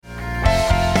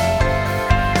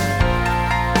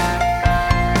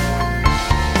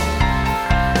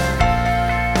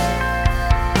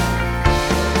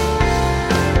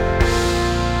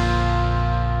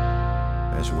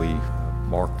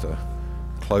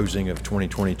closing of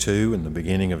 2022 and the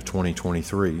beginning of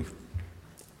 2023.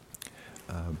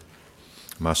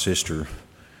 My sister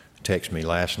texted me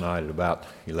last night at about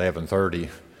 11:30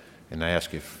 and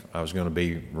asked if I was going to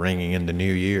be ringing in the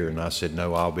new year, and I said,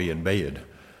 no, I'll be in bed.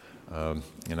 And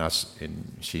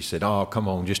she said, oh, come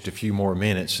on, just a few more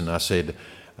minutes. And I said,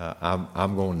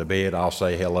 I'm going to bed. I'll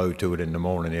say hello to it in the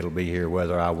morning. It'll be here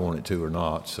whether I want it to or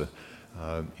not. So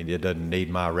it doesn't need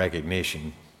my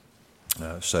recognition.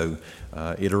 So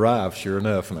it arrived, sure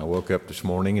enough, and I woke up this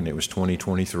morning and it was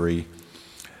 2023.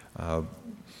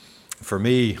 For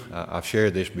me, I've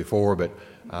shared this before, but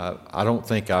I don't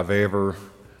think I've ever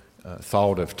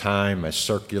thought of time as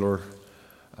circular.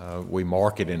 We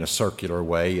mark it in a circular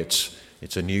way.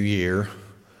 It's a new year.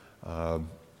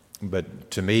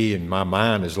 But to me, in my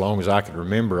mind, as long as I could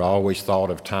remember, I always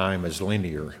thought of time as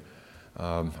linear.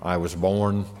 I was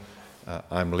born,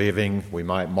 I'm living. We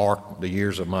might mark the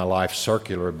years of my life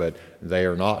circular, but they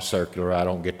are not circular. I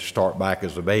don't get to start back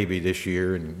as a baby this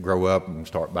year and grow up and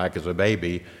start back as a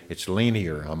baby. It's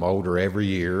linear. I'm older every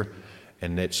year,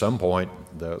 and at some point,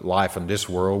 the life in this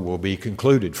world will be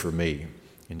concluded for me.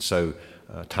 And so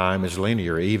time is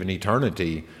linear. Even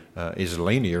eternity is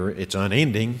linear. It's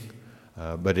unending,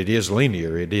 but it is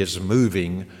linear. It is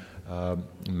moving.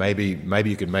 Maybe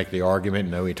you could make the argument,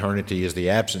 no, eternity is the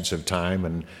absence of time,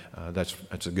 and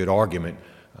that's a good argument.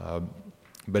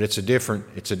 But it's a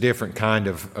different kind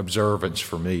of observance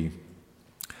for me.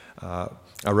 I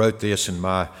wrote this in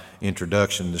my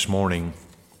introduction this morning.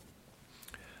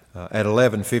 At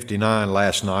 11:59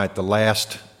 last night, the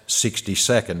last 60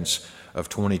 seconds of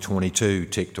 2022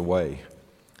 ticked away,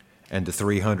 and the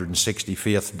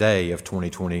 365th day of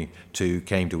 2022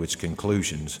 came to its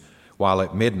conclusions, while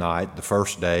at midnight, the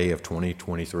first day of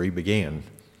 2023 began.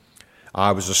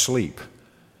 I was asleep.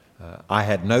 I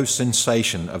had no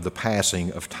sensation of the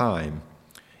passing of time.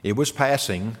 It was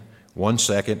passing 1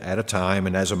 second at a time,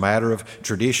 and as a matter of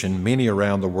tradition, many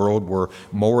around the world were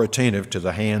more attentive to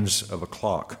the hands of a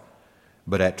clock.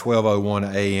 But at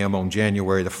 12:01 a.m. on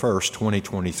January the 1st,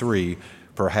 2023,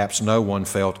 perhaps no one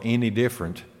felt any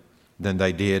different than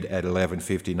they did at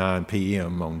 11:59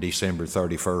 p.m. on December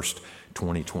 31st,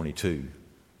 2022.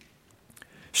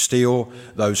 Still,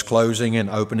 those closing and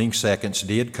opening seconds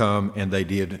did come and they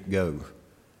did go.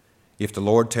 If the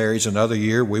Lord tarries another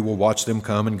year, we will watch them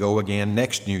come and go again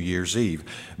next New Year's Eve.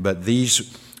 But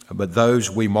those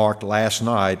we marked last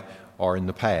night are in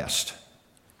the past.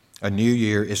 A new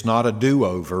year is not a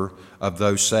do-over of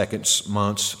those seconds,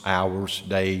 months, hours,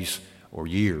 days, or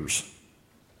years.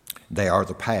 They are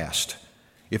the past.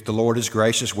 If the Lord is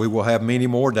gracious, we will have many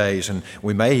more days, and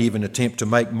we may even attempt to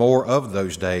make more of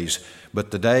those days,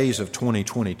 but the days of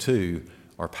 2022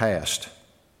 are past.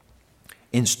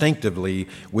 Instinctively,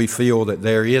 we feel that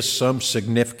there is some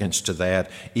significance to that,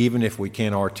 even if we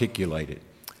can't articulate it.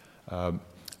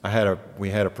 We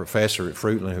had a professor at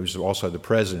Fruitland who's also the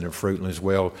president of Fruitland as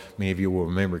well. Many of you will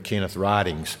remember Kenneth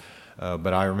Ridings,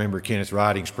 but I remember Kenneth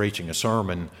Ridings preaching a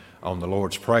sermon on the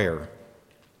Lord's Prayer.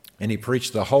 And he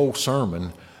preached the whole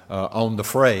sermon on the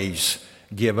phrase,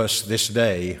 give us this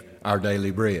day our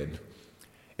daily bread.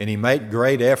 And he made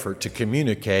great effort to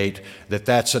communicate that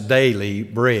that's a daily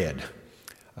bread.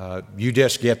 You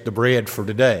just get the bread for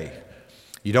today.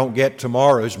 You don't get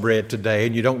tomorrow's bread today,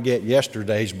 and you don't get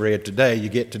yesterday's bread today. You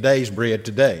get today's bread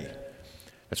today.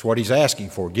 That's what he's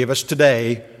asking for. Give us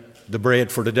today the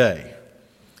bread for today.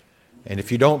 And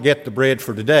if you don't get the bread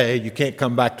for today, you can't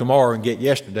come back tomorrow and get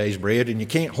yesterday's bread, and you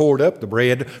can't hoard up the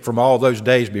bread from all those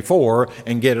days before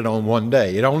and get it on one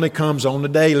day. It only comes on a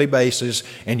daily basis,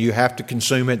 and you have to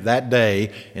consume it that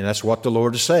day, and that's what the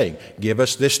Lord is saying. Give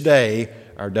us this day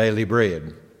our daily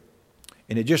bread.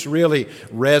 And it just really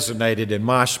resonated in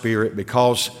my spirit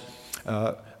because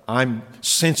I'm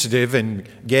sensitive and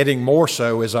getting more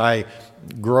so as I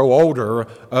grow older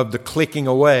of the clicking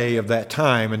away of that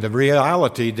time and the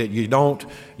reality that you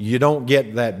don't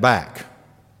get that back.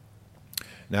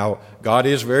 Now, God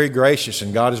is very gracious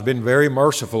and God has been very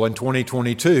merciful in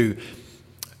 2022,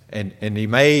 and He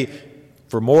may,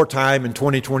 for more time in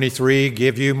 2023,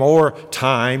 give you more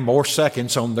time, more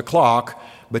seconds on the clock,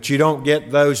 but you don't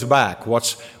get those back.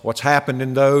 What's happened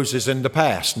in those is in the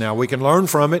past. Now, we can learn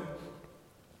from it.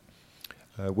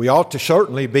 We ought to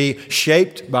certainly be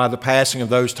shaped by the passing of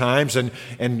those times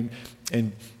and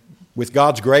with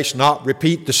God's grace not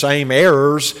repeat the same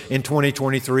errors in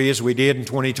 2023 as we did in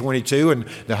 2022. And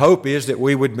the hope is that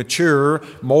we would mature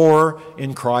more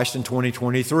in Christ in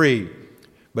 2023.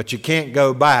 But you can't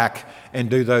go back and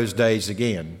do those days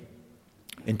again.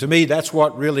 And to me, that's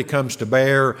what really comes to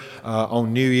bear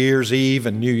on New Year's Eve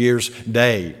and New Year's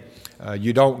Day.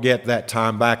 You don't get that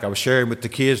time back. I was sharing with the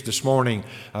kids this morning.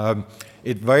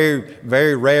 It very,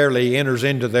 very rarely enters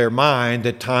into their mind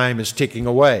that time is ticking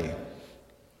away.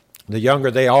 The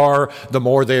younger they are, the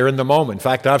more they're in the moment. In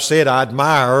fact, I've said I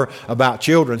admire about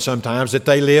children sometimes that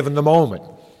they live in the moment.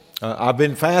 I've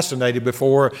been fascinated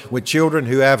before with children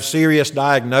who have serious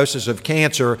diagnosis of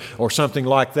cancer or something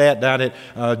like that down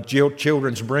at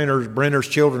Children's Brenner's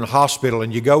Children's Hospital,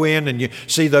 and you go in and you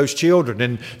see those children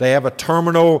and they have a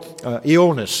terminal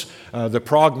illness. The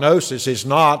prognosis is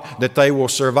not that they will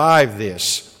survive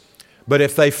this, but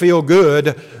if they feel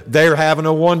good, they're having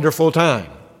a wonderful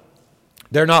time.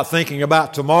 They're not thinking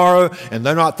about tomorrow, and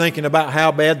they're not thinking about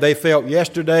how bad they felt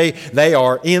yesterday. They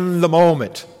are in the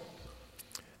moment.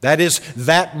 That is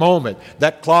that moment.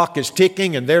 That clock is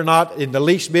ticking, and they're not in the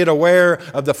least bit aware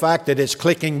of the fact that it's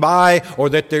clicking by or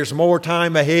that there's more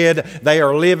time ahead. They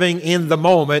are living in the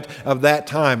moment of that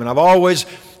time. And I've always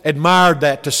admired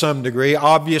that to some degree.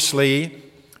 Obviously,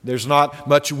 there's not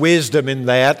much wisdom in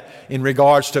that in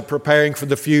regards to preparing for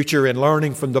the future and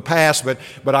learning from the past,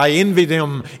 but I envy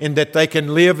them in that they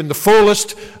can live in the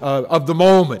fullest of the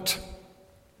moment.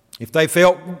 If they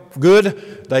felt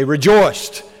good, they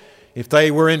rejoiced. If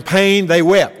they were in pain, they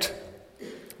wept.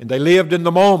 And they lived in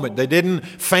the moment. They didn't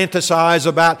fantasize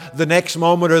about the next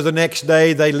moment or the next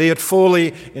day. They lived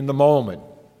fully in the moment.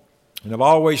 And I've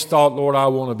always thought, Lord, I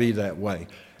want to be that way.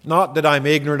 Not that I'm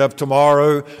ignorant of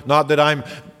tomorrow, not that I'm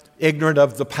ignorant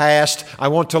of the past. I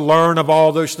want to learn of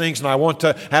all those things, and I want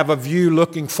to have a view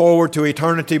looking forward to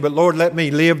eternity. But Lord, let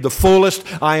me live the fullest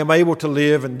I am able to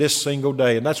live in this single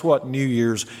day. And that's what New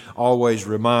Year's always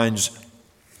reminds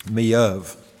me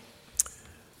of.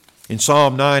 In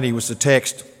Psalm 90 was the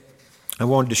text I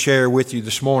wanted to share with you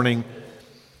this morning.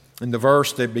 And the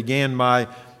verse that began my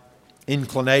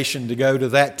inclination to go to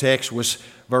that text was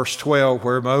verse 12,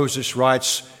 where Moses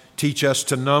writes, "Teach us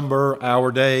to number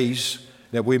our days,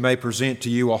 that we may present to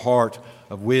you a heart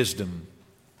of wisdom."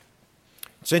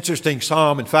 It's an interesting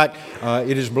psalm. In fact,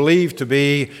 it is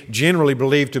generally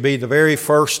believed to be the very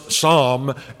first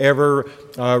psalm ever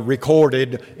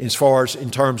recorded as far as in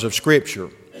terms of Scripture.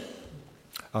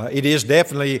 It is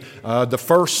definitely the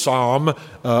first psalm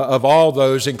of all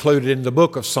those included in the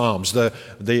book of Psalms. The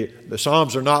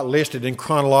Psalms are not listed in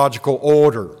chronological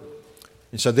order.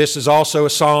 And so this is also a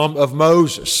psalm of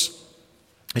Moses.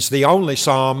 It's the only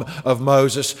psalm of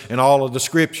Moses in all of the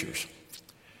Scriptures.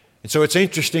 And so it's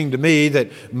interesting to me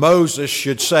that Moses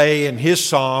should say in his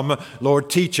psalm, "Lord,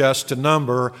 teach us to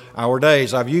number our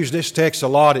days." I've used this text a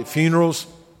lot at funerals,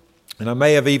 and I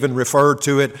may have even referred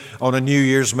to it on a New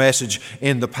Year's message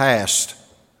in the past.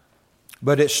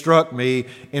 But it struck me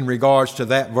in regards to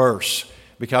that verse,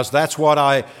 because that's what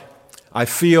I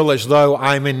feel as though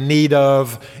I'm in need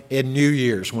of in New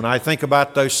Year's. When I think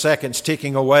about those seconds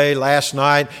ticking away last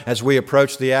night as we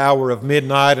approach the hour of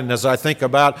midnight, and as I think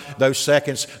about those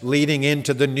seconds leading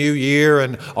into the new year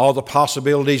and all the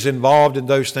possibilities involved in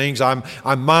those things, I'm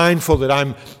mindful that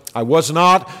I was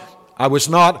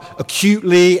not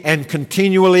acutely and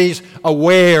continually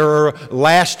aware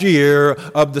last year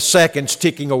of the seconds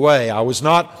ticking away. I was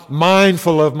not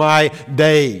mindful of my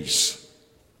days.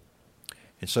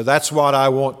 And so that's what I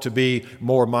want to be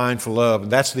more mindful of.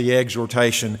 And that's the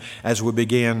exhortation as we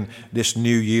begin this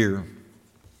new year.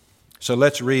 So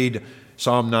let's read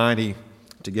Psalm 90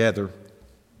 together.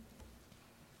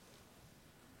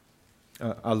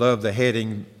 I love the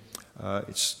heading.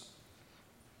 It's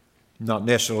not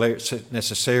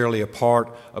necessarily a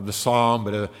part of the psalm,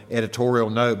 but an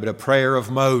editorial note, but a prayer of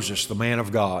Moses, the man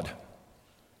of God.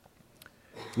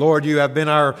 Lord, you have been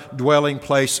our dwelling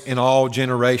place in all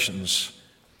generations.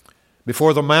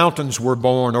 Before the mountains were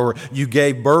born, or you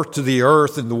gave birth to the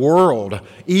earth and the world,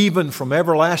 even from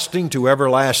everlasting to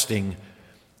everlasting,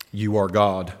 you are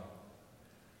God.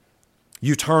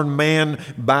 You turn man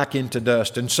back into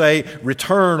dust and say,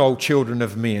 "Return, O children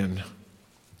of men."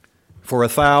 For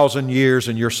 1,000 years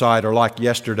in your sight are like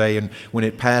yesterday, and when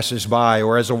it passes by,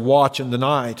 or as a watch in the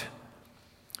night.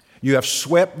 You have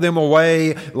swept them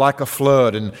away like a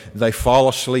flood, and they fall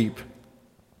asleep.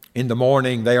 In the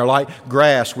morning they are like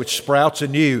grass which sprouts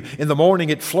anew. In the morning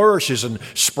it flourishes and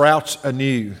sprouts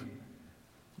anew.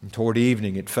 And toward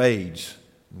evening it fades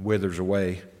and withers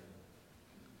away.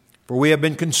 For we have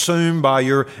been consumed by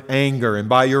your anger, and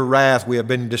by your wrath we have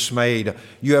been dismayed.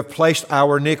 You have placed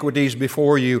our iniquities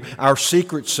before you, our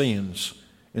secret sins,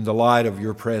 in the light of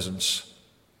your presence.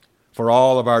 For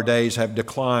all of our days have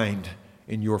declined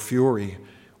in your fury.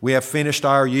 We have finished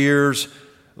our years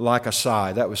like a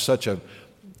sigh. That was such a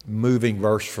moving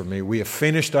verse for me. We have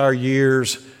finished our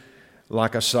years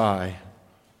like a sigh.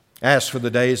 As for the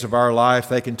days of our life,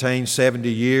 they contain 70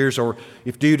 years, or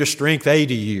if due to strength,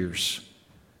 80 years.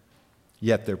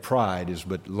 Yet their pride is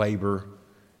but labor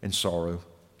and sorrow,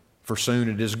 for soon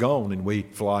it is gone and we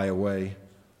fly away.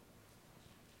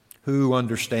 Who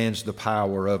understands the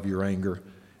power of your anger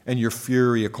and your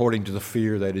fury according to the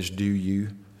fear that is due you?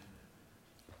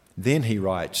 Then he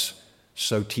writes,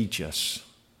 so teach us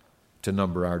to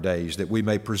number our days, that we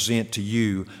may present to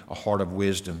you a heart of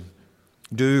wisdom.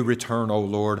 Do return, O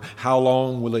Lord. How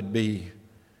long will it be?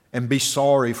 And be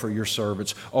sorry for your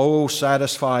servants. Oh,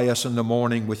 satisfy us in the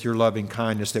morning with your loving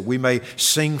kindness, that we may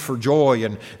sing for joy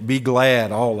and be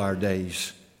glad all our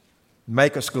days.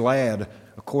 Make us glad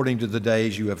according to the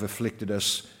days you have afflicted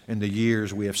us and the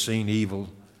years we have seen evil.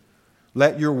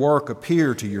 Let your work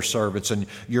appear to your servants and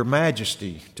your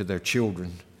majesty to their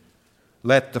children.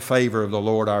 Let the favor of the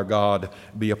Lord our God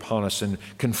be upon us and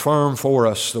confirm for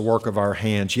us the work of our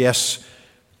hands. Yes,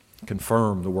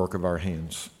 confirm the work of our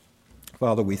hands.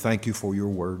 Father, we thank you for your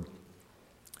word.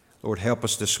 Lord, help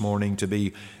us this morning to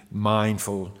be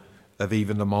mindful of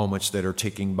even the moments that are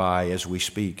ticking by as we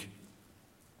speak.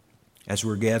 As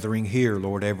we're gathering here,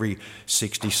 Lord, every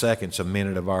 60 seconds, a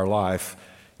minute of our life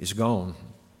is gone.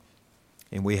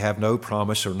 And we have no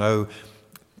promise or no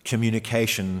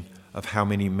communication of how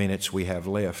many minutes we have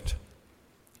left.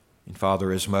 And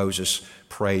Father, as Moses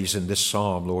prays in this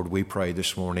psalm, Lord, we pray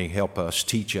this morning, help us,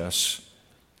 teach us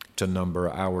to number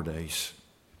our days.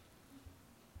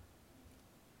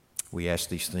 We ask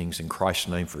these things in Christ's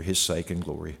name for his sake and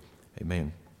glory.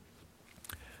 Amen.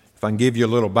 If I can give you a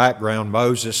little background,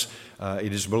 Moses,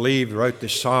 it is believed, wrote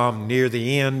this psalm near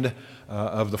the end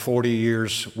of the 40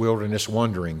 years wilderness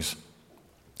wanderings.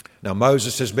 Now,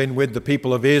 Moses has been with the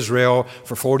people of Israel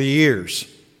for 40 years.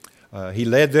 He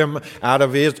led them out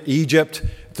of Egypt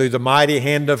through the mighty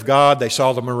hand of God. They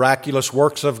saw the miraculous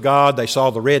works of God. They saw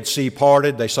the Red Sea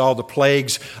parted. They saw the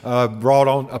plagues brought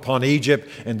on upon Egypt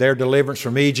and their deliverance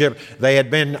from Egypt. They had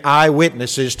been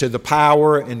eyewitnesses to the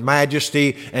power and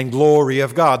majesty and glory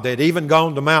of God. They had even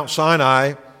gone to Mount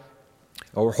Sinai,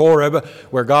 or Horeb,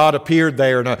 where God appeared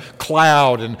there in a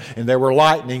cloud and there were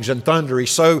lightnings and thunder.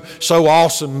 So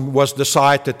awesome was the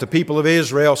sight that the people of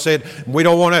Israel said, we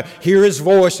don't want to hear his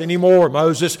voice anymore,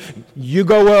 Moses. You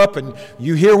go up and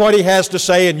you hear what he has to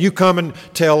say and you come and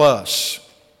tell us.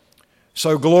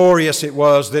 So glorious it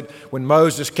was that when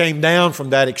Moses came down from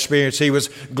that experience, he was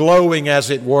glowing, as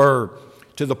it were,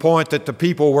 to the point that the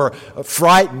people were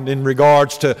frightened in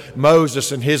regards to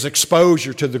Moses and his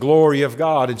exposure to the glory of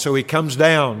God. And so he comes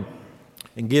down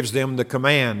and gives them the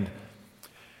command.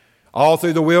 All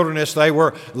through the wilderness they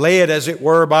were led, as it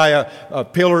were, by a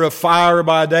pillar of fire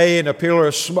by day and a pillar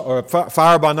of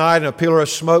fire by night and a pillar of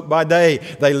smoke by day.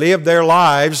 They lived their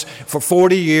lives for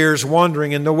 40 years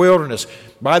wandering in the wilderness.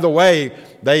 By the way,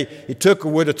 it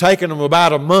would have taken them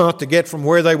about a month to get from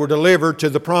where they were delivered to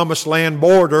the promised land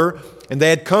border. And they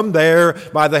had come there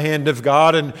by the hand of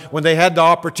God. And when they had the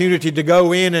opportunity to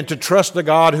go in and to trust the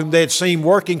God whom they had seen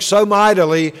working so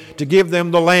mightily to give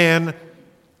them the land,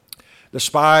 the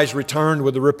spies returned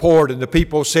with a report. And the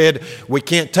people said, we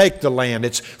can't take the land.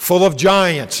 It's full of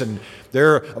giants and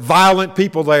there are violent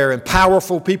people there and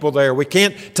powerful people there. We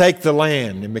can't take the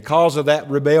land. And because of that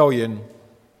rebellion,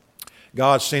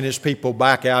 God sent his people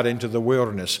back out into the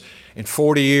wilderness. And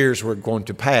 40 years were going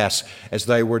to pass as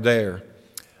they were there.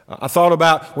 I thought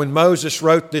about when Moses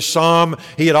wrote this psalm,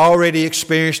 he had already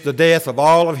experienced the death of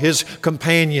all of his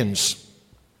companions.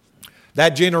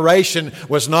 That generation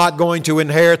was not going to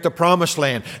inherit the promised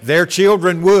land. Their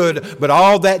children would, but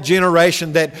all that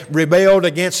generation that rebelled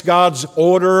against God's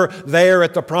order there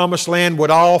at the promised land would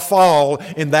all fall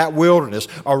in that wilderness.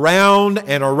 Around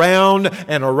and around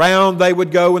and around they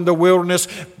would go in the wilderness,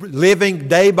 living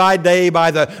day by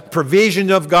the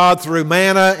provision of God through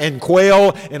manna and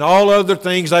quail and all other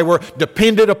things. They were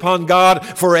dependent upon God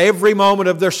for every moment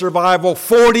of their survival,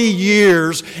 40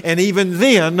 years, and even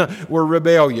then were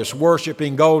rebellious, worshiping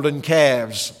golden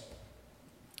calves.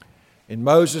 And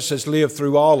Moses has lived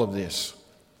through all of this.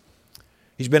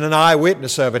 He's been an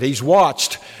eyewitness of it. He's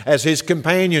watched as his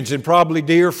companions and probably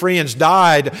dear friends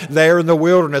died there in the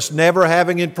wilderness, never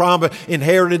having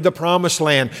inherited the promised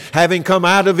land, having come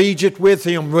out of Egypt with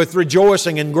him with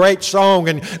rejoicing and great song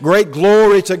and great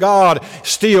glory to God.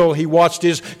 Still, he watched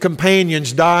his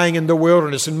companions dying in the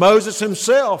wilderness. And Moses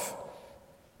himself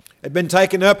had been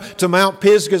taken up to Mount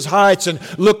Pisgah's heights and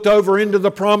looked over into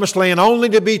the promised land, only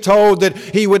to be told that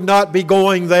he would not be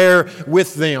going there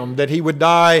with them, that he would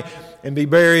die and be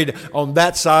buried on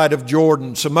that side of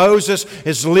Jordan. So Moses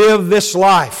has lived this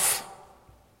life,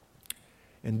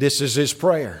 and this is his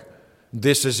prayer.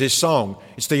 This is his song.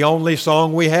 It's the only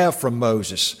song we have from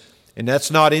Moses. And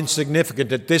that's not insignificant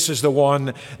that this is the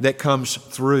one that comes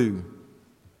through.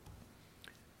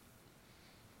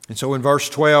 And so in verse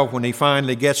 12, when he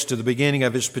finally gets to the beginning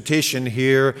of his petition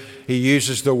here, he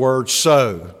uses the word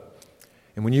so.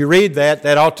 And when you read that,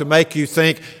 that ought to make you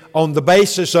think on the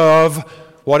basis of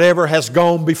whatever has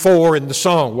gone before in the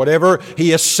song. Whatever he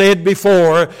has said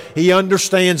before, he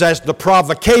understands as the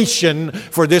provocation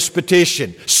for this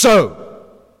petition. So.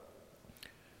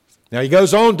 Now he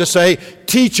goes on to say,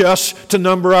 teach us to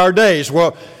number our days.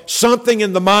 Well, something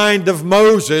in the mind of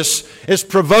Moses is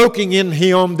provoking in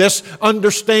him this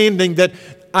understanding that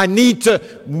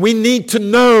we need to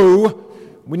know,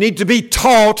 we need to be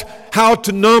taught how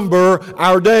to number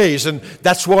our days. And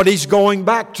that's what he's going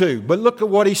back to. But look at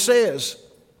what he says.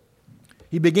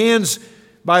 He begins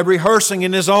by rehearsing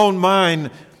in his own mind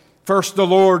first the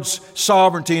Lord's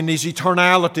sovereignty and His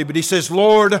eternality. But he says,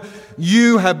 Lord,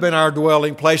 You have been our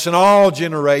dwelling place in all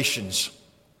generations.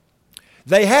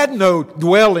 They had no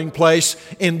dwelling place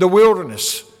in the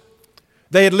wilderness.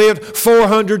 They had lived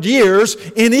 400 years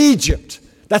in Egypt.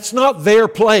 That's not their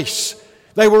place.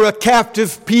 They were a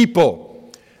captive people.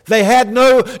 They had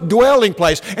no dwelling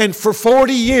place. And for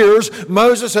 40 years,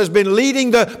 Moses has been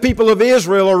leading the people of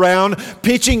Israel around,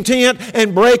 pitching tent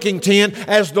and breaking tent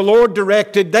as the Lord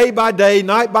directed, day by day,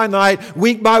 night by night,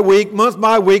 week by week, month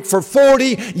by week, for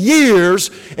 40 years.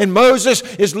 And Moses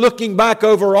is looking back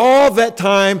over all that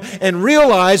time and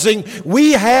realizing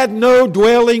we had no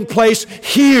dwelling place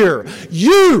here.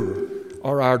 You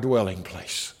are our dwelling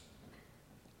place.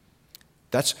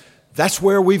 That's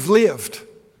where we've lived.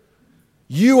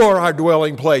 You are our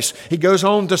dwelling place. He goes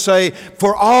on to say,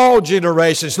 for all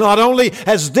generations. Not only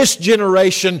has this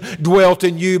generation dwelt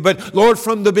in you, but Lord,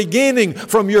 from the beginning,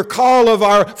 from your call of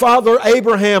our father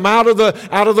Abraham out of the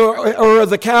Ur of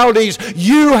the Chaldees,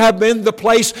 you have been the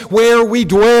place where we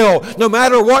dwell. No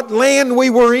matter what land we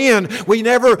were in, we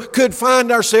never could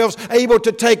find ourselves able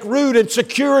to take root and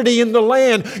security in the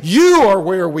land. You are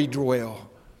where we dwell.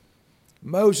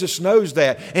 Moses knows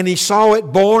that, and he saw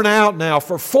it borne out now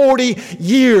for 40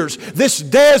 years. This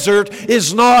desert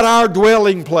is not our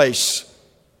dwelling place.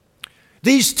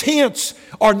 These tents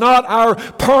are not our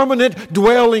permanent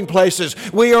dwelling places.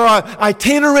 We are an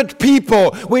itinerant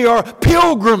people. We are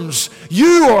pilgrims.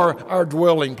 You are our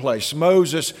dwelling place.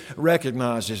 Moses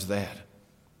recognizes that.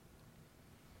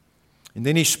 And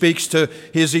then he speaks to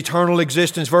his eternal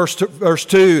existence. Verse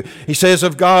 2, he says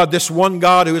of God, this one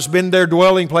God who has been their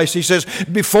dwelling place, he says,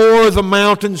 before the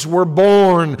mountains were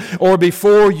born, or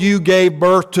before you gave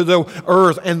birth to the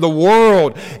earth and the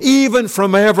world, even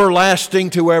from everlasting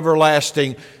to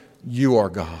everlasting, you are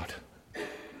God.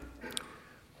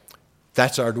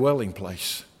 That's our dwelling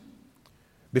place.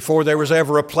 Before there was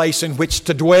ever a place in which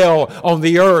to dwell on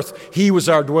the earth, He was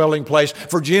our dwelling place.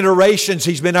 For generations,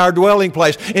 He's been our dwelling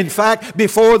place. In fact,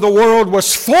 before the world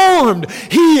was formed,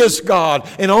 He is God,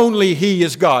 and only He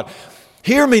is God.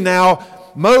 Hear me now.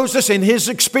 Moses, in his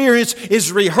experience,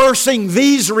 is rehearsing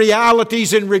these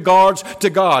realities in regards to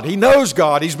God. He knows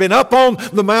God. He's been up on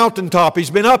the mountaintop. He's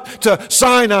been up to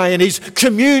Sinai, and he's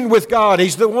communed with God.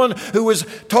 He's the one who was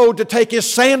told to take his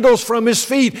sandals from his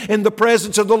feet in the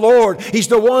presence of the Lord. He's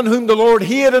the one whom the Lord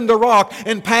hid in the rock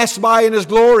and passed by in His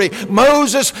glory.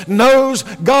 Moses knows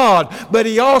God, but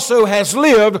he also has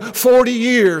lived 40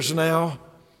 years now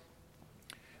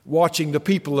watching the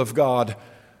people of God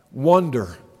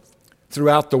wander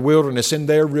throughout the wilderness in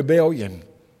their rebellion.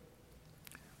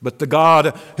 But the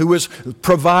God who is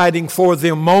providing for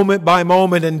them moment by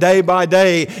moment and day by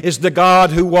day is the God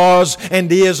who was and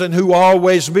is and who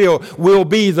always will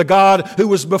be. The God who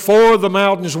was before the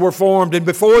mountains were formed and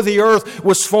before the earth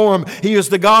was formed. He is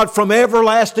the God from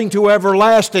everlasting to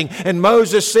everlasting. And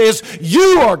Moses says,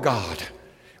 you are God.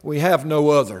 We have no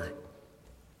other.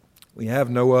 We have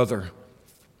no other.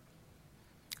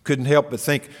 Couldn't help but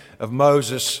think of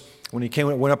Moses when he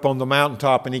went up on the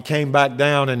mountaintop and he came back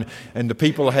down and the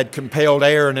people had compelled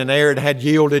Aaron, and Aaron had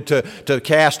yielded to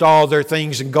cast all their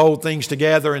things and gold things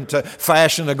together and to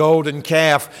fashion a golden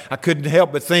calf. I couldn't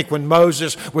help but think when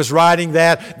Moses was writing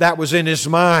that was in his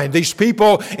mind. These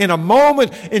people in a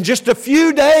moment, in just a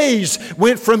few days,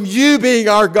 went from you being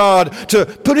our God to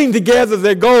putting together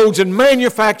their golds and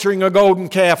manufacturing a golden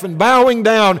calf and bowing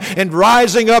down and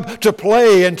rising up to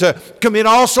play and to commit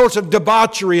all sorts of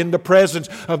debauchery in the presence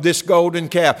of this golden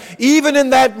calf. Even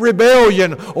in that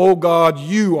rebellion, oh God,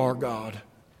 you are God.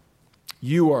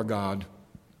 You are God.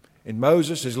 And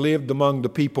Moses has lived among the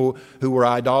people who were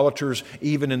idolaters,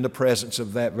 even in the presence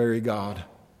of that very God.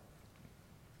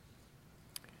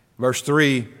 Verse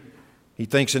 3, he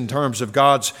thinks in terms of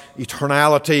God's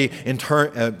eternality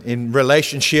in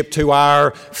relationship to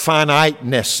our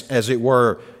finiteness, as it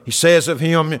were. he says of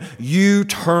him, you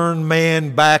turn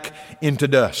man back into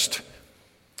dust.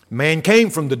 Man came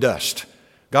from the dust.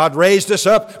 God raised us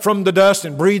up from the dust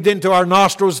and breathed into our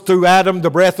nostrils through Adam the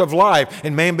breath of life,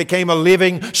 and man became a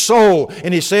living soul.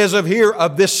 And he says of here,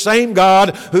 of this same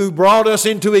God who brought us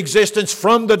into existence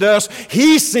from the dust,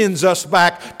 He sends us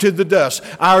back to the dust.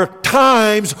 Our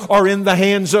times are in the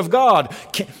hands of God.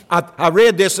 I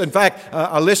read this. In fact,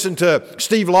 I listened to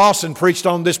Steve Lawson preached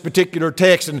on this particular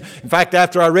text. And in fact,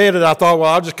 after I read it, I thought,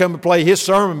 well, I'll just come and play his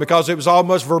sermon because it was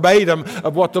almost verbatim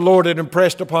of what the Lord had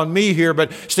impressed upon me here.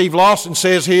 But Steve Lawson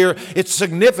says here, it's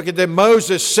significant that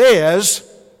Moses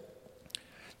says,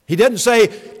 he doesn't say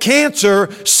cancer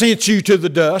sent you to the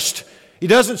dust. He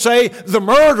doesn't say the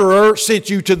murderer sent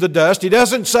you to the dust. He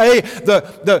doesn't say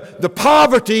the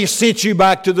poverty sent you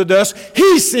back to the dust.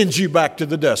 He sends you back to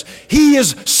the dust. He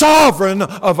is sovereign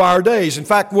of our days. In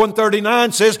fact,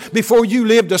 139 says, before you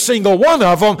lived a single one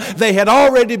of them, they had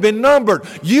already been numbered.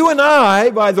 You and I,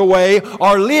 by the way,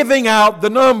 are living out the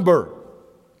number.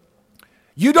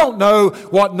 You don't know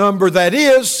what number that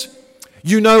is.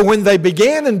 You know when they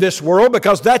began in this world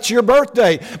because that's your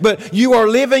birthday. But you are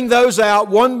living those out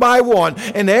one by one.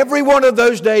 And every one of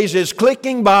those days is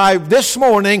clicking by this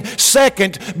morning,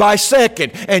 second by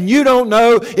second. And you don't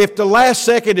know if the last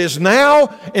second is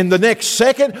now in the next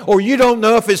second, or you don't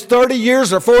know if it's 30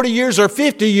 years or 40 years or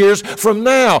 50 years from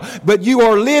now. But you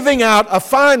are living out a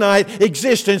finite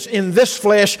existence in this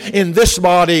flesh, in this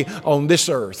body, on this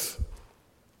earth.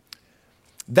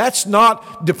 That's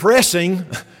not depressing.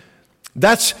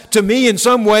 That's, to me, in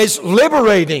some ways,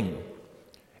 liberating.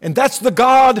 And that's the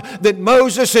God that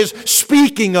Moses is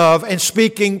speaking of and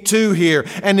speaking to here.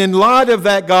 And in light of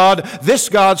that God, this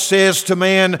God says to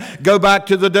man, go back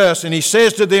to the dust. And He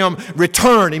says to them,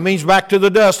 return. He means back to the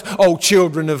dust, O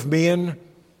children of men.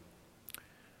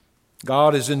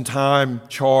 God is in time,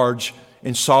 charge,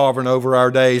 and sovereign over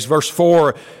our days. Verse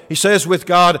 4, he says with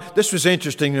God, this was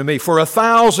interesting to me, for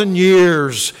 1,000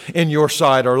 years in your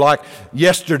sight are like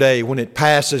yesterday when it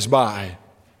passes by.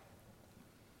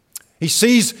 He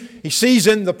sees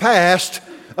in the past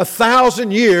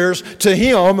 1,000 years to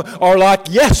him are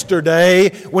like yesterday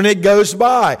when it goes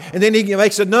by. And then he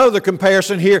makes another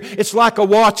comparison here. It's like a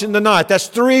watch in the night. That's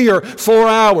 3 or 4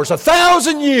 hours.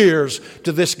 1,000 years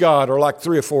to this God are like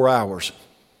 3 or 4 hours.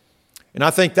 And I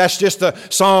think that's just the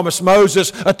psalmist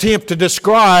Moses' attempt to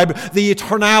describe the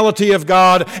eternality of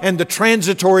God and the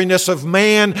transitoriness of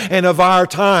man and of our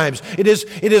times. It is.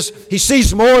 He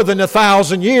sees more than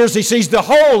 1,000 years. He sees the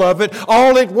whole of it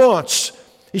all at once.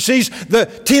 He sees the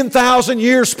 10,000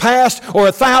 years past, or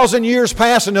 1,000 years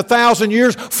past and 1,000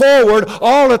 years forward,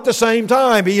 all at the same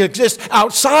time. He exists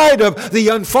outside of the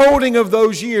unfolding of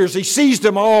those years. He sees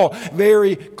them all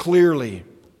very clearly.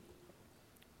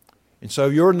 And so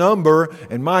your number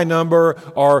and my number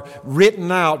are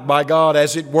written out by God,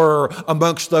 as it were,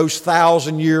 amongst those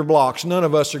 1,000-year blocks. None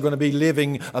of us are going to be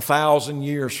living 1,000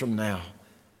 years from now.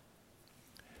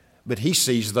 But He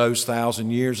sees those 1,000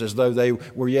 years as though they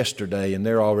were yesterday and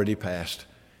they're already past.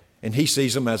 And He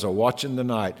sees them as a watch in the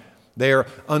night. They're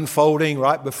unfolding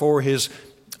right before His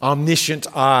omniscient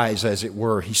eyes, as it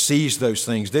were. He sees those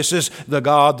things. This is the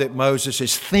God that Moses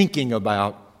is thinking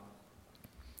about,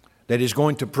 that is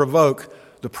going to provoke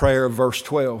the prayer of verse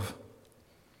 12.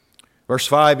 Verse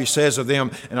 5, he says of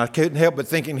them, and I couldn't help but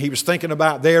thinking he was thinking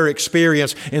about their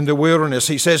experience in the wilderness.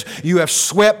 He says, you have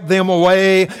swept them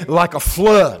away like a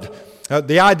flood.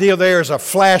 The idea there is a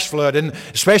flash flood, and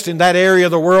especially in that area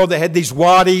of the world, they had these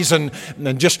wadis and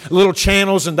just little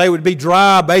channels, and they would be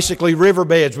dry, basically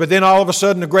riverbeds. But then all of a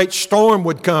sudden a great storm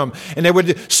would come, and they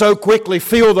would so quickly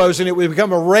fill those, and it would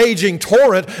become a raging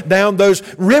torrent down those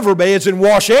riverbeds and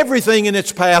wash everything in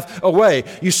its path away.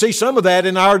 You see some of that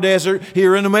in our desert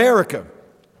here in America.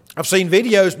 I've seen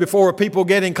videos before of people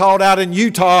getting caught out in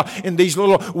Utah in these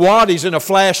little wadis in a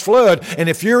flash flood. And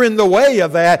if you're in the way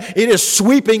of that, it is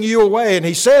sweeping you away. And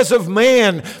He says of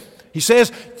man, He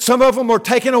says some of them are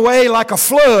taken away like a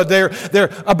flood.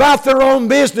 They're about their own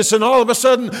business, and all of a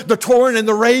sudden the torrent and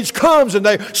the rage comes and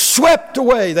they're swept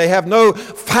away. They have no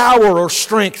power or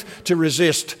strength to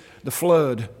resist the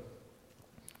flood.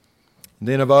 And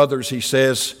then of others, He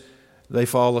says, they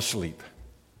fall asleep.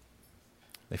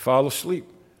 They fall asleep.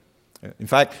 In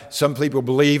fact, some people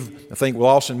believe, I think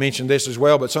Lawson mentioned this as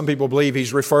well, but some people believe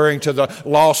he's referring to the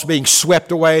lost being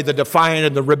swept away, the defiant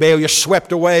and the rebellious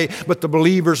swept away, but the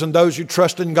believers and those who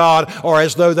trust in God are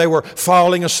as though they were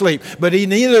falling asleep. But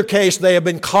in either case, they have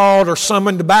been called or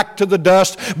summoned back to the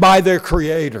dust by their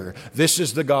Creator. This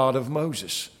is the God of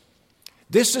Moses.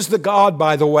 This is the God,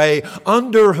 by the way,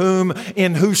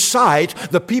 in whose sight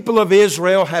the people of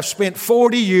Israel have spent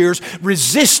 40 years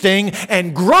resisting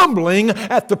and grumbling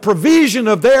at the provision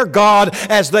of their God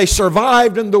as they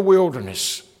survived in the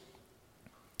wilderness.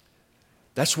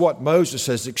 That's what Moses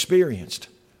has experienced.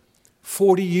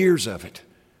 40 years of it.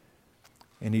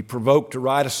 And he provoked to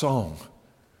write a song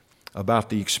about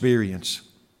the experience.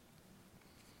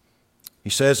 He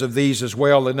says of these as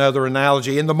well, another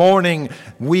analogy. In the morning,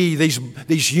 we,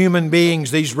 these human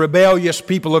beings, these rebellious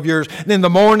people of yours, in the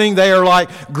morning they are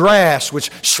like grass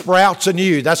which sprouts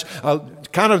anew. That's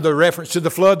kind of the reference to the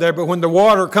flood there. But when the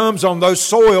water comes on those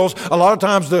soils, a lot of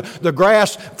times the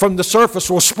grass from the surface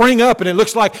will spring up and it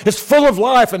looks like it's full of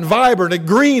life and vibrant and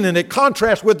green, and it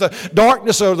contrasts with the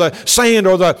darkness of the sand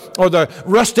or the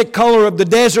rustic color of the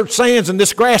desert sands, and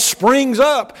this grass springs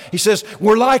up. He says,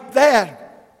 we're like that.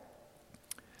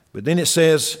 But then it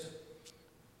says,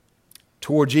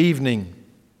 towards evening,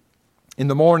 in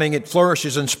the morning it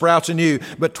flourishes and sprouts anew,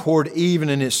 but toward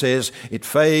evening it says, it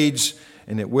fades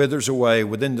and it withers away.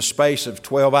 Within the space of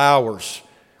 12 hours,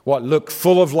 what looked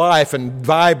full of life and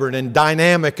vibrant and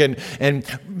dynamic and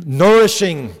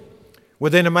nourishing,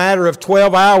 within a matter of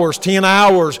 12 hours, 10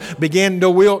 hours, began to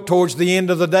wilt towards the end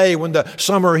of the day when the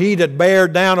summer heat had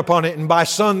bared down upon it. And by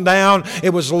sundown,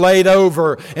 it was laid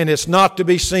over and it's not to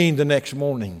be seen the next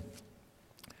morning.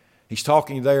 He's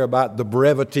talking there about the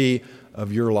brevity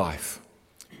of your life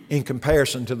in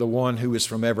comparison to the one who is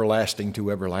from everlasting to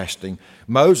everlasting.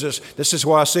 Moses, this is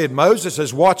why I said Moses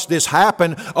has watched this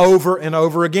happen over and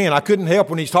over again. I couldn't help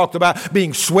when he talked about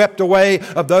being swept away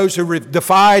of those who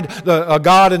defied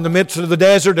God in the midst of the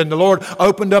desert, and the Lord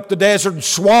opened up the desert and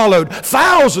swallowed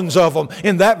thousands of them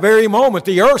in that very moment.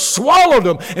 The earth swallowed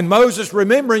them. And Moses,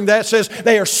 remembering that, says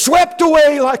they are swept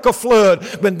away like a flood.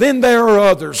 But then there are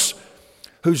others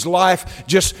whose life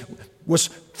just was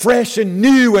fresh and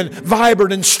new and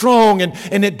vibrant and strong,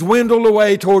 and it dwindled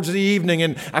away towards the evening.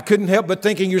 And I couldn't help but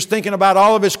thinking he was thinking about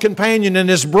all of his companions and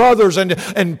his brothers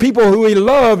and people who he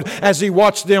loved as he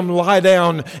watched them lie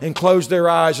down and close their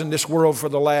eyes in this world for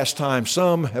the last time.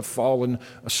 Some have fallen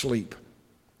asleep,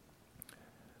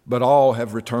 but all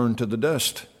have returned to the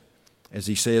dust, as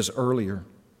he says earlier.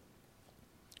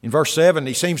 In verse 7,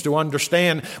 he seems to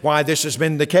understand why this has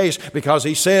been the case, because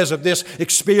he says of this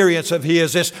experience of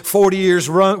his, this 40 years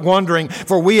wandering,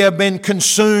 for we have been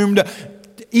consumed,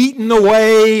 eaten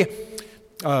away,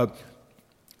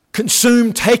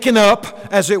 consumed, taken up,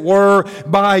 as it were,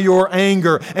 by your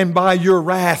anger and by your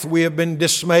wrath we have been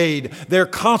dismayed. Their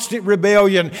constant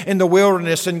rebellion in the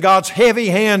wilderness and God's heavy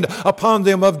hand upon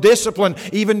them of discipline,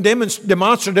 even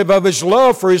demonstrative of His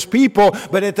love for His people,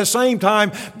 but at the same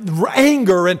time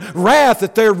anger and wrath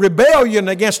at their rebellion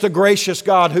against a gracious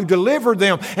God who delivered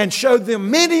them and showed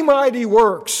them many mighty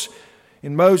works.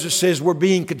 And Moses says we're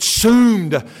being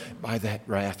consumed by that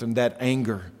wrath and that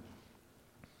anger.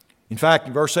 In fact,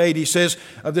 in verse 8, he says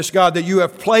of this God that you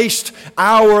have placed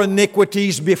our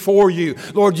iniquities before you.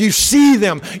 Lord, you see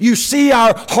them. You see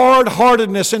our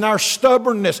hard-heartedness and our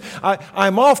stubbornness.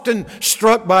 I'm often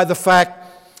struck by the fact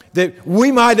that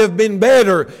we might have been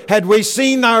better had we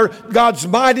seen our God's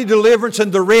mighty deliverance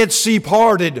and the Red Sea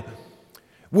parted.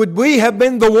 Would we have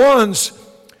been the ones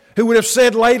who would have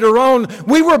said later on,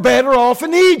 we were better off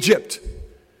in Egypt?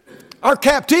 Our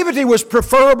captivity was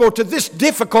preferable to this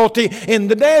difficulty in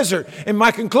the desert. And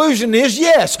my conclusion is,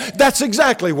 yes, that's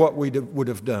exactly what we would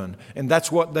have done. And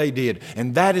that's what they did.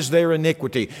 And that is their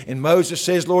iniquity. And Moses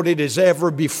says, Lord, it is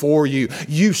ever before you.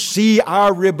 You see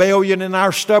our rebellion and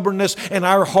our stubbornness and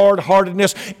our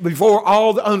hard-heartedness before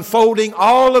all the unfolding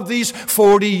all of these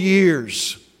 40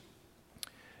 years.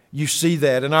 You see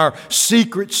that. And our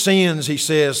secret sins, he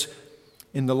says,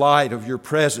 in the light of your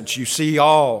presence, you see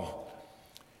all.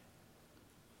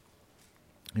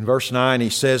 In verse 9, he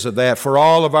says of that, for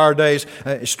all of our days,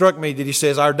 it struck me that he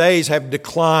says our days have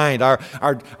declined.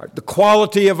 The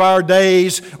quality of our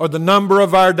days or the number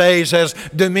of our days has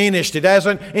diminished. It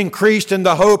hasn't increased, and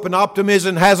the hope and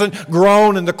optimism hasn't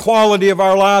grown, and the quality of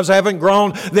our lives haven't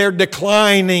grown. They're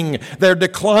declining. They're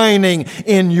declining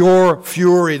in your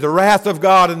fury. The wrath of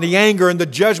God and the anger and the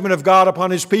judgment of God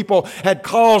upon His people had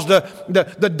caused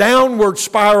the downward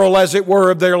spiral, as it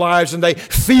were, of their lives, and they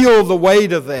feel the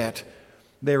weight of that.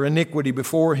 Their iniquity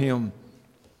before Him.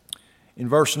 In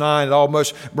verse 9, it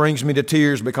almost brings me to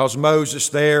tears, because Moses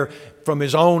there, from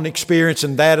his own experience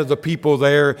and that of the people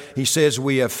there, he says,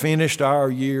 we have finished our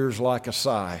years like a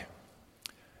sigh.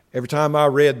 Every time I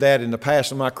read that in the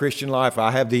past of my Christian life,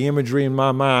 I have the imagery in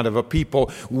my mind of a people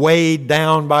weighed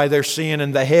down by their sin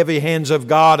and the heavy hands of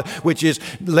God, which is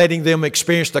letting them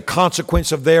experience the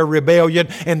consequence of their rebellion,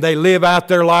 and they live out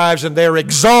their lives and they're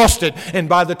exhausted. And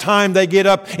by the time they get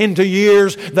up into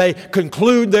years, they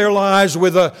conclude their lives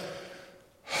with a,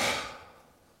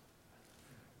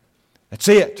 that's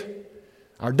it.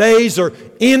 Our days are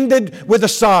ended with a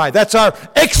sigh. That's our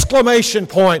exclamation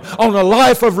point on a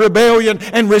life of rebellion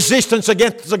and resistance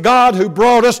against the God who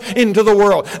brought us into the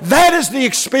world. That is the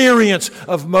experience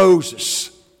of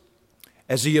Moses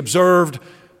as he observed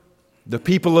the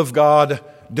people of God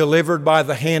delivered by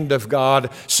the hand of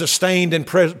God, sustained and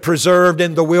preserved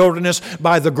in the wilderness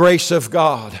by the grace of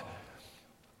God.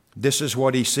 This is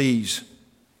what he sees.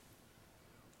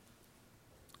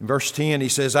 In verse 10, he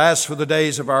says, as for the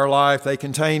days of our life, they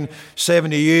contain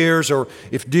 70 years, or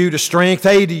if due to strength,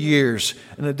 80 years.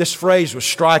 And this phrase was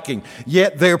striking.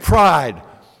 Yet their pride.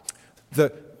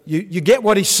 You get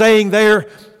what he's saying there?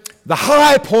 The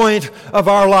high point of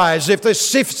our lives, if there's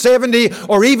 70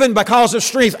 or even because of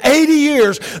strength, 80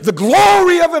 years, the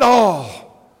glory of it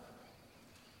all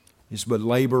is but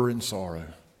labor and sorrow.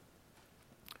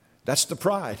 That's the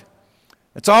pride.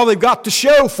 That's all they've got to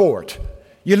show for it.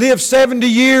 You live 70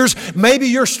 years, maybe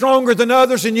you're stronger than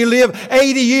others, and you live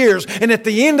 80 years. And at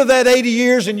the end of that 80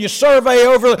 years, and you survey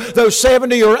over those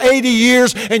 70 or 80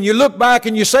 years, and you look back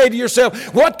and you say to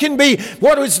yourself, what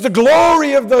is the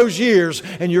glory of those years?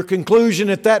 And your conclusion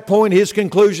at that point, his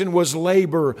conclusion was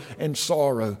labor and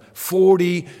sorrow.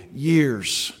 40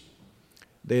 years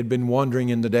they had been wandering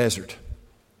in the desert,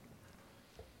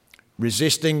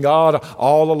 resisting God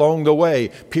all along the way,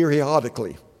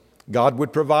 periodically. God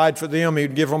would provide for them. He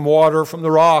would give them water from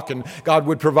the rock, and God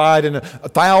would provide in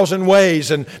 1,000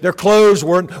 ways. And their clothes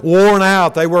weren't worn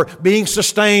out. They were being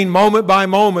sustained moment by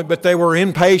moment, but they were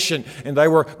impatient, and they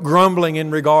were grumbling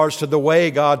in regards to the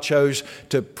way God chose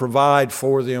to provide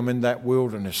for them in that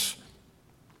wilderness.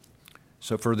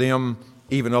 So for them,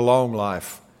 even a long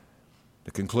life,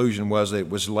 the conclusion was that it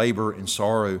was labor and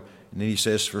sorrow. And then he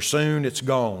says, for soon it's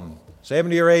gone.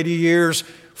 70 or 80 years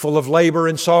full of labor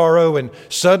and sorrow, and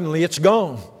suddenly it's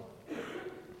gone.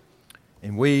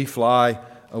 And we fly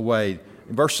away.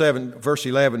 In verse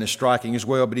 11 is striking as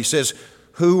well, but he says,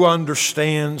 who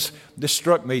understands, this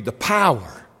struck me, the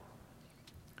power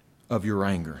of your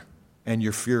anger and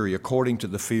your fury according to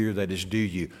the fear that is due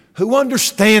you? Who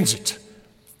understands it?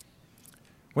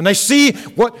 When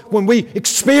we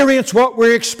experience what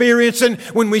we're experiencing,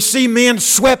 when we see men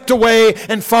swept away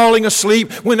and falling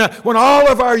asleep, when all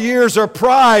of our years are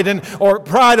pride, or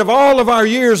pride of all of our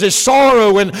years is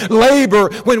sorrow and labor,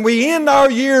 when we end our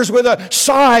years with a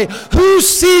sigh, who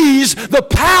sees the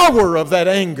power of that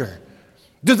anger?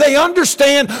 Do they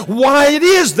understand why it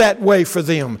is that way for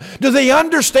them? Do they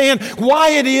understand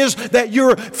why it is that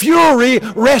your fury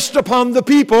rests upon the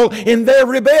people in their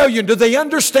rebellion? Do they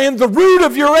understand the root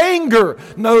of your anger?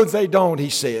 No, they don't, he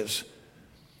says.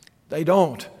 They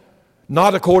don't.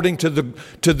 Not according to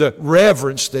the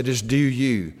reverence that is due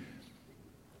you.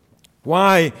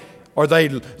 Why are they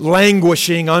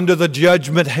languishing under the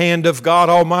judgment hand of God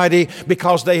Almighty?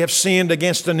 Because they have sinned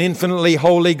against an infinitely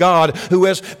holy God who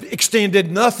has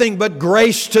extended nothing but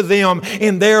grace to them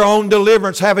in their own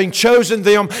deliverance, having chosen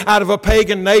them out of a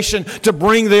pagan nation to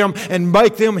bring them and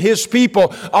make them His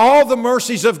people. All the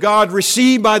mercies of God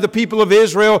received by the people of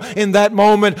Israel in that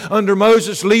moment under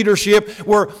Moses' leadership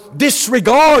were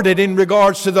disregarded in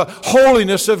regards to the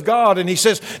holiness of God. And he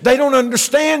says they don't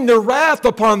understand the wrath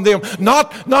upon them,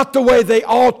 not the way they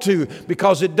ought to,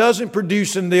 because it doesn't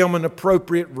produce in them an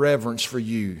appropriate reverence for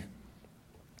you.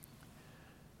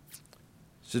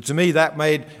 So to me, that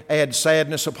may add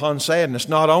sadness upon sadness.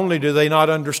 Not only do they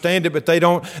not understand it, but they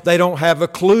don't have a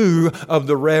clue of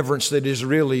the reverence that is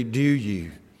really due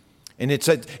you. And it's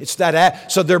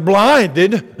that. So they're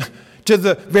blinded to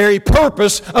the very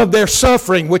purpose of their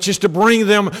suffering, which is to bring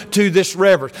them to this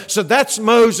reverence. So that's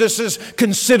Moses'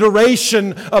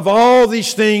 consideration of all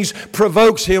these things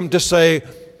provokes him to say,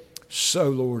 so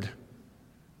Lord,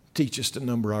 teach us to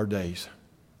number our days.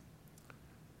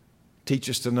 Teach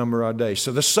us to number our days.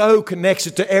 So the so connects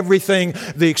it to everything,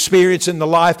 the experience in the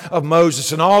life of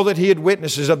Moses and all that he had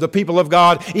witnesses of the people of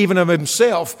God, even of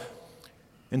himself.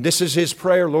 And this is his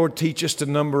prayer, Lord, teach us to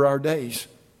number our days.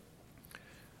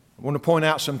 I want to point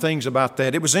out some things about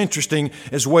that. It was interesting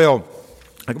as well.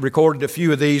 I recorded a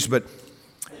few of these, but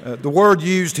the word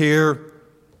used here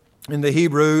in the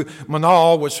Hebrew,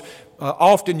 manal, was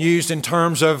often used in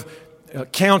terms of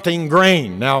counting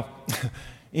grain. Now,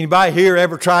 anybody here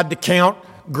ever tried to count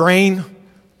grain?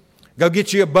 Go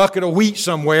get you a bucket of wheat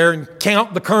somewhere and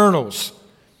count the kernels.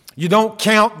 You don't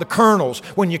count the kernels.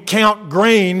 When you count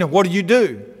grain, what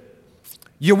do?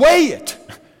 You weigh it.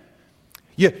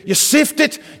 You sift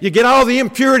it, you get all the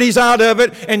impurities out of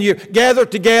it, and you gather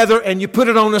it together and you put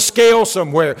it on a scale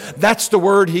somewhere. That's the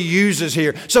word he uses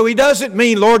here. So he doesn't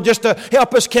mean, Lord, just to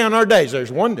help us count our days.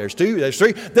 There's 1, there's 2, there's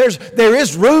 3. There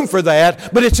is room for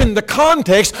that, but it's in the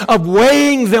context of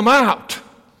weighing them out.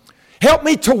 Help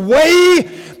me to weigh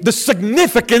the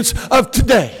significance of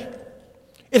today.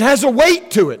 It has a weight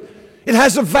to it. It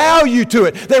has a value to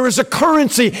it. There is a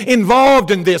currency involved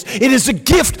in this. It is a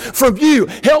gift from you.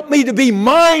 Help me to be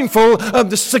mindful of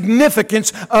the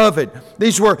significance of it.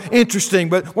 These were interesting,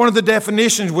 but one of the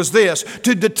definitions was this: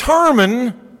 to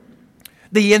determine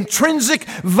the intrinsic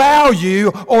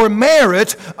value or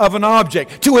merit of an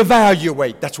object. To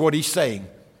evaluate. That's what he's saying.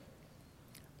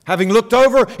 Having looked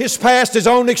over his past, his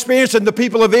own experience, and the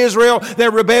people of Israel, their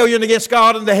rebellion against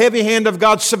God, and the heavy hand of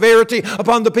God's severity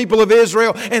upon the people of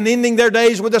Israel, and ending their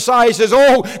days with a sigh, he says,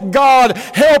 oh, God,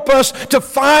 help us to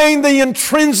find the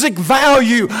intrinsic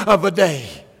value of a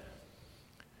day.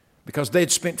 Because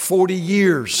they'd spent 40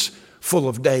 years full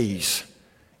of days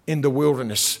in the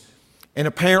wilderness, and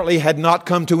apparently had not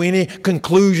come to any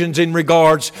conclusions in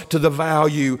regards to the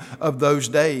value of those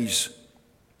days.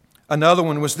 Another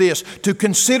one was this: to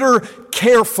consider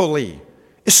carefully,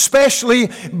 especially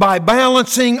by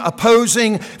balancing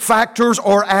opposing factors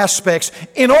or aspects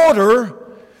in order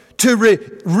to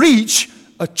reach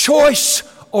a choice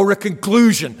or a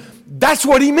conclusion. That's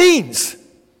what he means.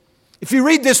 If you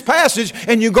read this passage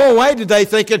and you go away today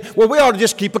thinking, well, we ought to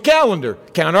just keep a calendar,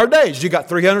 count our days. You got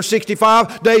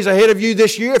 365 days ahead of you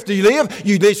this year. If you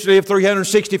live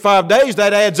 365 days,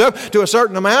 that adds up to a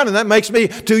certain amount, and that makes me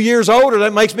 2 years old, or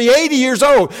that makes me 80 years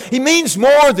old. He means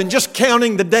more than just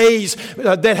counting the days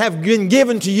that have been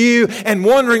given to you and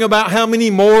wondering about how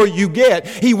many more you get.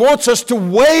 He wants us to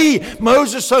weigh.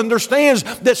 Moses understands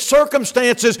that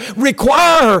circumstances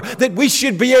require that we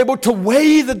should be able to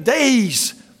weigh the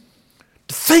days.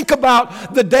 Think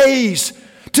about the days,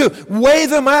 to weigh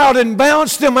them out and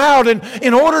balance them out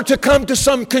in order to come to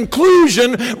some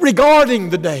conclusion regarding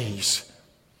the days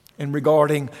and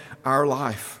regarding our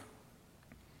life.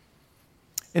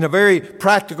 In a very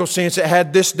practical sense, it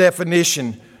had this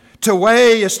definition: to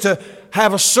weigh is to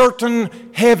have a certain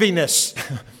heaviness.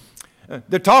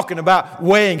 They're talking about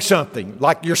weighing something,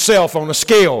 like yourself on a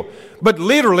scale. But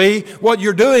literally, what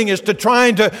you're doing is to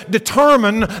trying to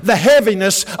determine the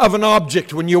heaviness of an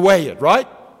object when you weigh it, right?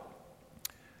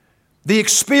 To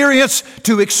experience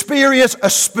a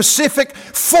specific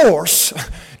force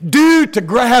due to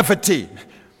gravity,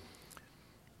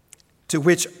 to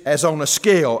which, as on a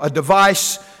scale, a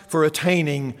device for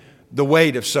attaining the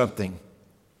weight of something.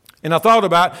 And I thought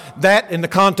about that in the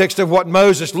context of what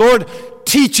Moses, Lord,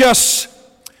 teach us,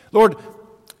 Lord,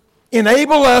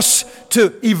 enable us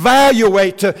to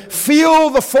evaluate, to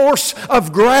feel the force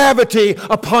of gravity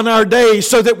upon our days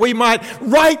so that we might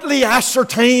rightly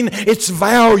ascertain its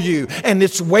value and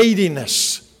its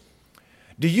weightiness.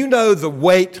 Do you know the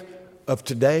weight of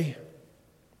today?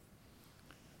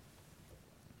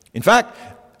 In fact,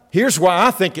 here's why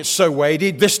I think it's so weighty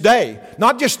this day.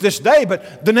 Not just this day,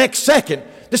 but the next second.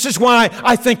 This is why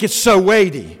I think it's so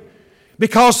weighty.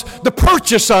 Because the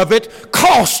purchase of it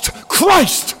cost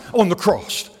Christ on the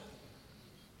cross.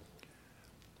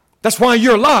 That's why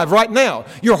you're alive right now.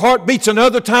 Your heart beats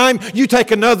another time. You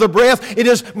take another breath. It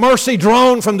is mercy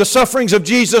drawn from the sufferings of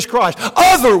Jesus Christ.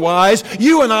 Otherwise,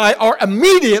 you and I are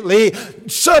immediately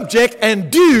subject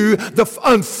and due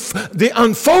the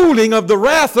unfolding of the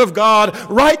wrath of God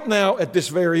right now at this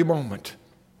very moment.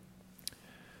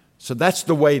 So that's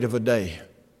the weight of a day.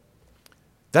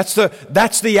 That's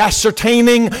the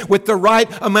ascertaining with the right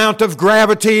amount of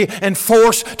gravity and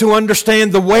force to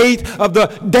understand the weight of the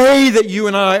day that you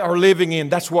and I are living in.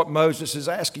 That's what Moses is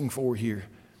asking for here.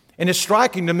 And it's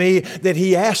striking to me that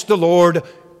he asked the Lord,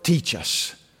 teach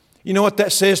us. You know what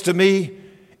that says to me?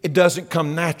 It doesn't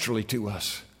come naturally to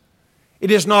us. It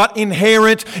is not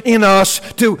inherent in us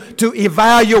to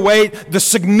evaluate the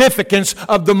significance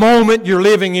of the moment you're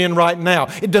living in right now.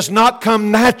 It does not come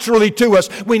naturally to us.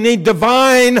 We need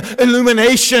divine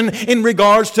illumination in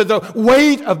regards to the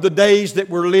weight of the days that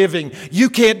we're living. You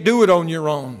can't do it on your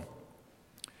own.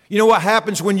 You know what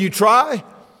happens when you try?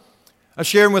 I was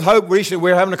sharing with Hope recently,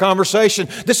 we were having a conversation.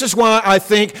 This is why I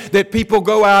think that people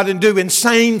go out and do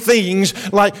insane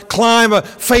things like climb a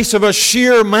face of a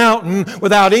sheer mountain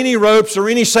without any ropes or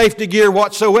any safety gear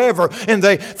whatsoever. And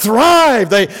they thrive,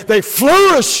 they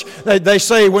flourish, they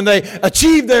say, when they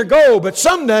achieve their goal. But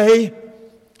someday,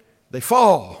 they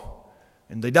fall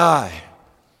and they die.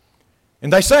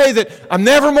 And they say that I'm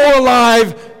never more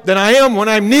alive than I am when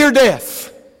I'm near death.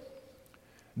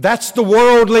 That's the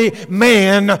worldly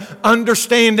man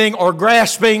understanding or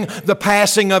grasping the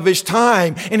passing of his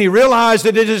time. And he realized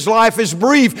that his life is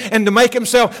brief, and to make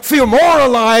himself feel more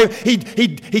alive, he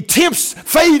tempts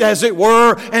fate, as it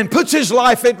were, and puts his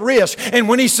life at risk. And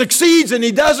when he succeeds and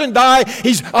he doesn't die,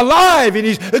 he's alive and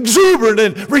he's exuberant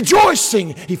and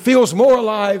rejoicing. He feels more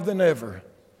alive than ever.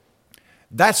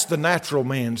 That's the natural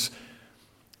man's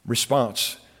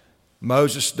response.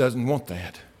 Moses doesn't want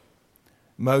that.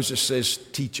 Moses says,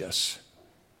 teach us.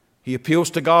 He appeals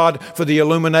to God for the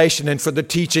illumination and for the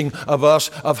teaching of us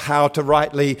of how to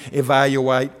rightly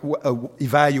evaluate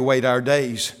our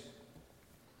days.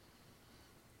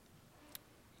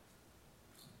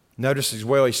 Notice as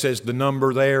well, he says the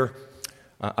number there.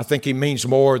 I think he means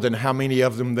more than how many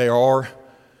of them there are.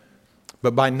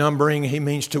 But by numbering, he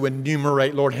means to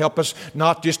enumerate. Lord, help us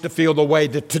not just to feel the way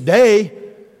that today,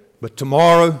 but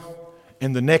tomorrow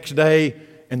and the next day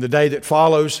and the day that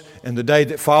follows, and the day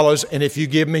that follows. And if you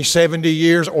give me 70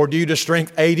 years or due to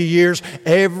strength 80 years,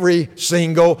 every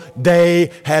single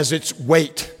day has its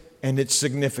weight and its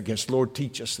significance. Lord,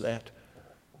 teach us that.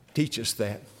 Teach us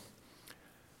that.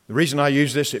 The reason I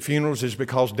use this at funerals is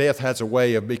because death has a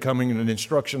way of becoming an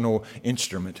instructional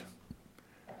instrument.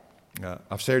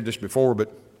 I've shared this before, but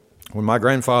when my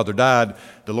grandfather died,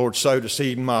 the Lord sowed a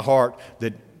seed in my heart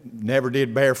that never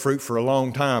did bear fruit for a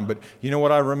long time. But you know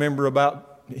what I remember about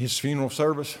his funeral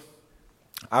service?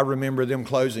 I remember them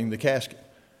closing the casket.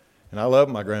 And I love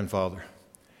my grandfather.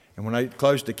 And when they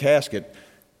closed the casket,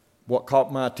 what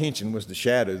caught my attention was the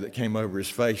shadow that came over his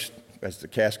face as the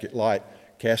casket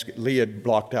lid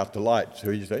blocked out the light.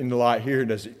 So he's in the light here,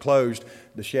 and as it closed,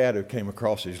 the shadow came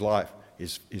across his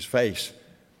face.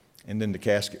 And then the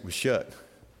casket was shut.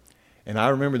 And I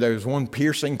remember there was one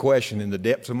piercing question in the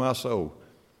depths of my soul.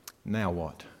 Now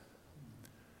what?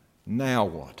 Now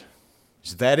what?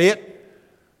 Is that it?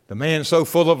 The man so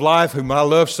full of life, whom I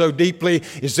love so deeply,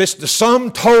 is this the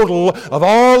sum total of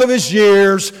all of his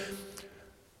years?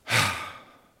 Is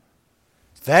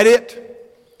that it?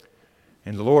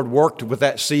 And the Lord worked with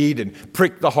that seed and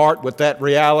pricked the heart with that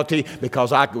reality,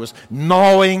 because I was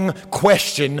gnawing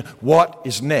question, what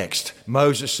is next?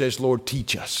 Moses says, Lord,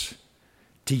 teach us.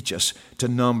 Teach us to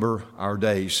number our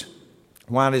days.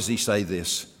 Why does he say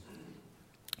this?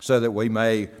 So that we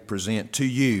may present to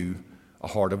you a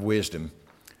heart of wisdom.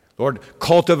 Lord,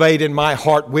 cultivate in my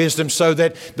heart wisdom, so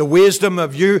that the wisdom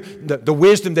of you, the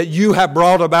wisdom that you have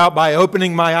brought about by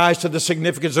opening my eyes to the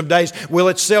significance of days, will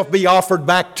itself be offered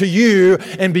back to you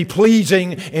and be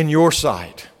pleasing in your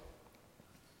sight.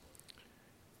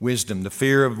 Wisdom, the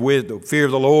fear of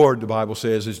the Lord, the Bible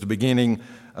says, is the beginning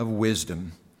of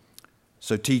wisdom.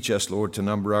 So teach us, Lord, to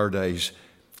number our days.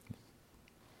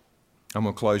 I'm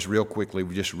going to close real quickly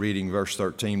with just reading verse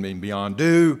 13 and beyond.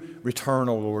 Do return,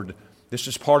 O Lord. This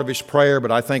is part of his prayer,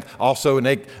 but I think also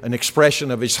an expression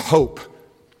of his hope.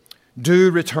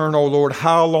 Do return, O Lord.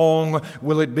 How long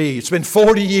will it be? It's been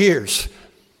 40 years.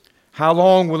 How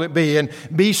long will it be? And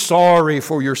be sorry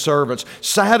for your servants.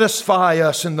 Satisfy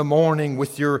us in the morning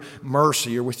with your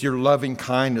mercy or with your loving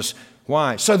kindness.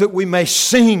 Why? So that we may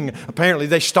sing. Apparently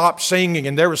they stopped singing,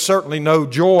 and there was certainly no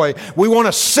joy. We want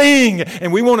to sing,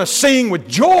 and we want to sing with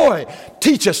joy.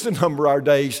 Teach us to number our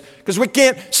days, because we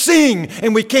can't sing,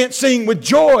 and we can't sing with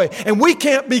joy, and we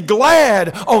can't be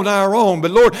glad on our own.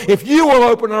 But Lord, if you will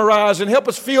open our eyes and help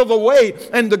us feel the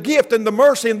weight and the gift and the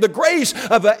mercy and the grace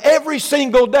of every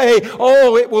single day,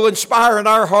 oh, it will inspire in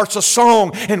our hearts a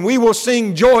song, and we will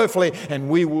sing joyfully, and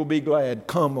we will be glad.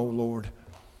 Come, O Lord.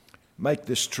 Make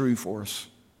this true for us.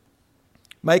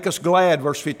 Make us glad,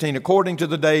 verse 15, according to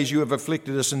the days you have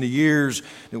afflicted us in the years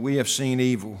that we have seen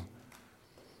evil.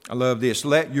 I love this.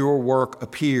 Let your work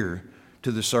appear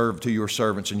to your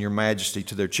servants and your majesty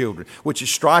to their children, which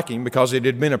is striking because it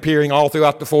had been appearing all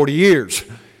throughout the 40 years.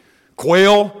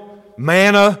 Quail,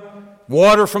 manna,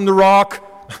 water from the rock,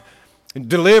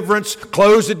 deliverance,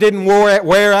 clothes that didn't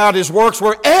wear out. His works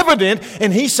were evident,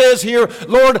 and he says here,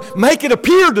 Lord, make it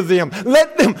appear to them.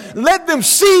 Let them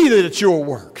see that it's your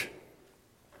work.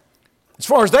 As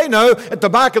far as they know, at the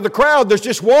back of the crowd, there's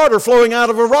just water flowing out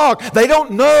of a rock. They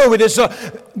don't know it is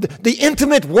the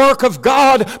intimate work of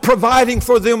God providing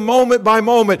for them moment by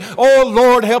moment. Oh,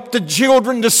 Lord, help the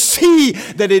children to see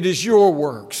that it is your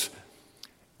works.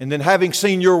 And then having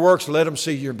seen your works, let them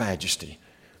see your majesty.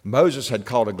 Moses had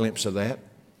caught a glimpse of that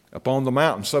up on the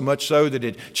mountain, so much so that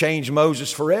it changed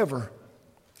Moses forever.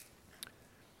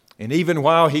 And even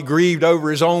while he grieved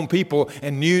over his own people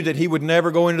and knew that he would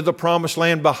never go into the promised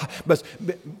land but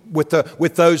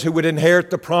with those who would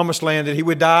inherit the promised land, that he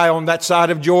would die on that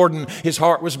side of Jordan, his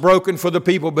heart was broken for the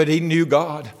people, but he knew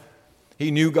God.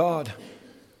 He knew God.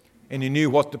 and He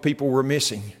knew what the people were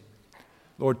missing.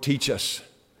 Lord, teach us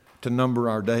to number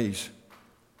our days.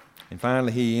 And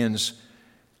finally, He ends,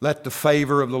 let the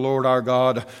favor of the Lord our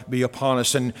God be upon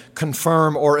us and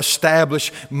confirm or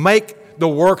establish, make the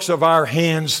works of our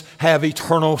hands have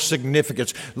eternal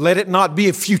significance. Let it not be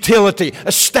a futility.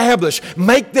 Establish,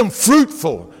 make them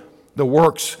fruitful, the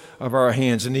works of our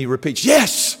hands. And He repeats,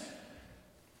 yes,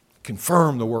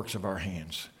 confirm the works of our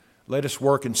hands. Let us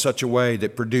work in such a way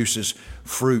that produces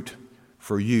fruit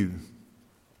for You,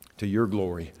 to Your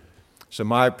glory. So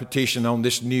my petition on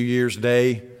this New Year's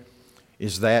Day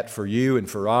is that for you and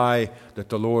for I, that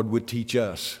the Lord would teach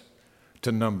us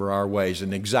to number our ways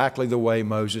in exactly the way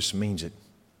Moses means it.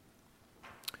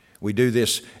 We do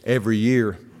this every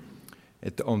year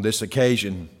on this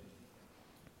occasion,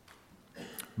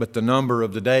 but the number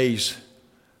of the days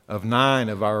of 9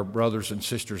 of our brothers and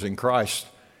sisters in Christ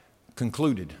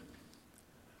concluded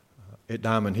at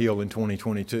Diamond Hill in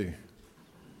 2022.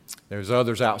 There's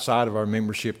others outside of our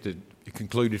membership that it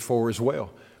concluded for as well.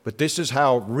 But this is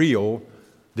how real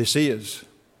this is.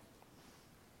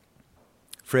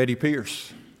 Freddie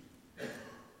Pierce,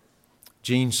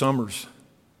 Gene Summers,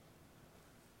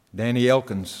 Danny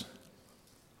Elkins,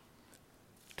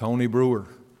 Tony Brewer,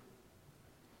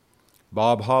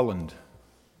 Bob Holland,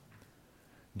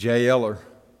 Jay Eller,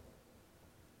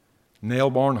 Nell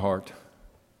Barnhart,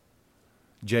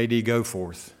 J.D.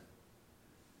 Goforth,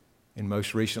 and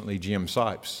most recently Jim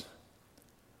Sipes.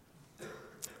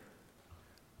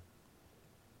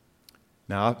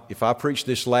 Now, if I preached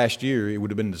this last year, it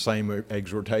would have been the same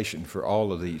exhortation for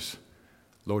all of these.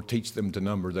 Lord, teach them to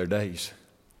number their days.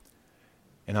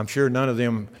 And I'm sure none of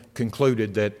them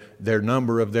concluded that their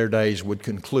number of their days would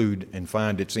conclude and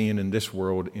find its end in this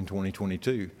world in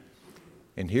 2022.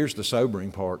 And here's the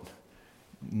sobering part.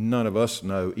 None of us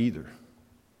know either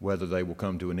whether they will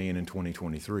come to an end in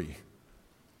 2023.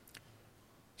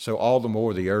 So all the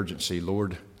more the urgency,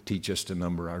 Lord, teach us to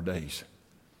number our days,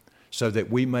 so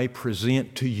that we may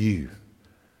present to You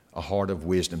a heart of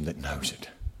wisdom that knows it.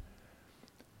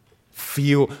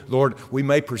 Lord, we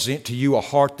may present to You a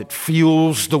heart that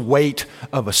feels the weight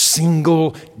of a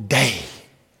single day.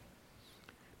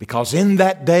 Because in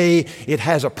that day, it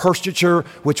has a purchaser,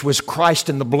 which was Christ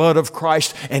and the blood of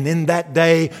Christ. And in that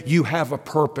day, You have a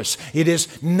purpose. It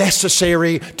is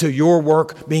necessary to Your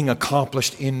work being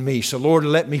accomplished in me. So Lord,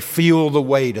 let me feel the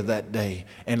weight of that day,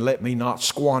 and let me not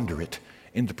squander it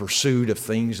in the pursuit of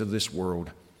things of this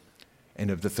world and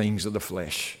of the things of the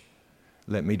flesh.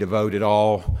 Let me devote it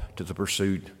all to the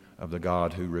pursuit of the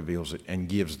God who reveals it and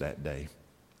gives that day.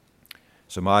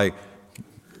 So my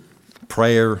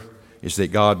prayer is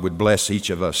that God would bless each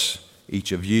of us,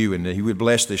 each of you, and that He would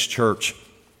bless this church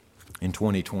in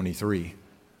 2023.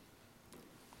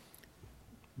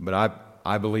 But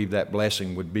I believe that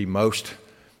blessing would be most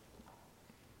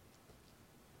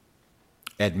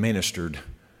administered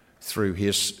through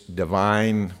His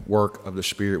divine work of the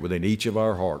Spirit within each of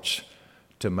our hearts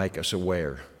to make us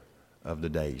aware of the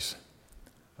days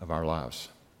of our lives.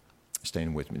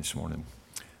 Stand with me this morning.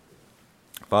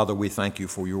 Father, we thank You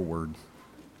for Your word.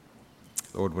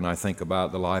 Lord, when I think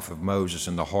about the life of Moses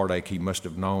and the heartache he must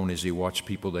have known as he watched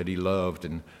people that he loved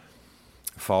and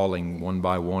falling one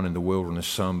by one in the wilderness,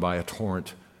 some by a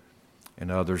torrent,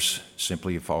 and others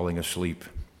simply falling asleep,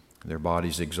 their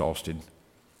bodies exhausted.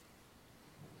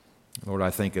 Lord, I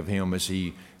think of him as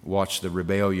he watched the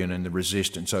rebellion and the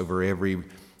resistance over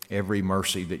every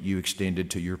mercy that You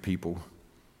extended to Your people,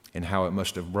 and how it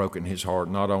must have broken his heart,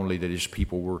 not only that his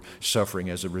people were suffering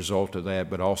as a result of that,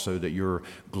 but also that Your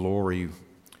glory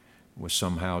was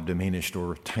somehow diminished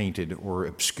or tainted or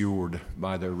obscured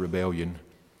by their rebellion,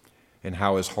 and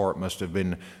how his heart must have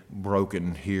been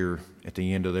broken here at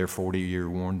the end of their 40-year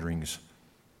wanderings.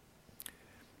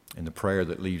 And the prayer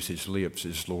that leaves his lips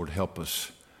is, Lord, help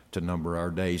us to number our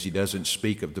days. He doesn't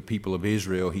speak of the people of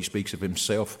Israel. He speaks of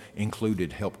himself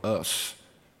included. Help us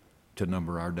to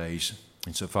number our days.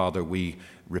 And so, Father, we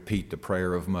repeat the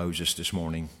prayer of Moses this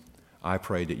morning. I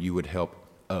pray that You would help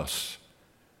us,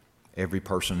 every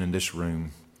person in this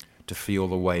room, to feel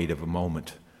the weight of a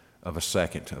moment, of a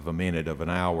second, of a minute, of an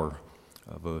hour,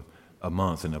 of a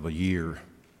month, and of a year,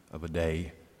 of a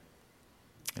day.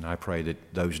 And I pray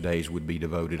that those days would be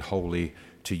devoted wholly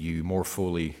to You more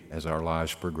fully as our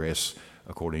lives progress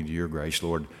according to Your grace.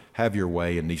 Lord, have Your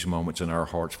way in these moments in our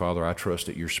hearts. Father, I trust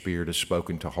that Your Spirit has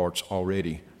spoken to hearts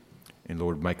already. And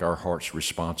Lord, make our hearts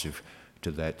responsive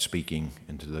to that speaking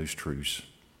and to those truths.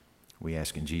 We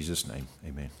ask in Jesus' name,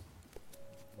 amen.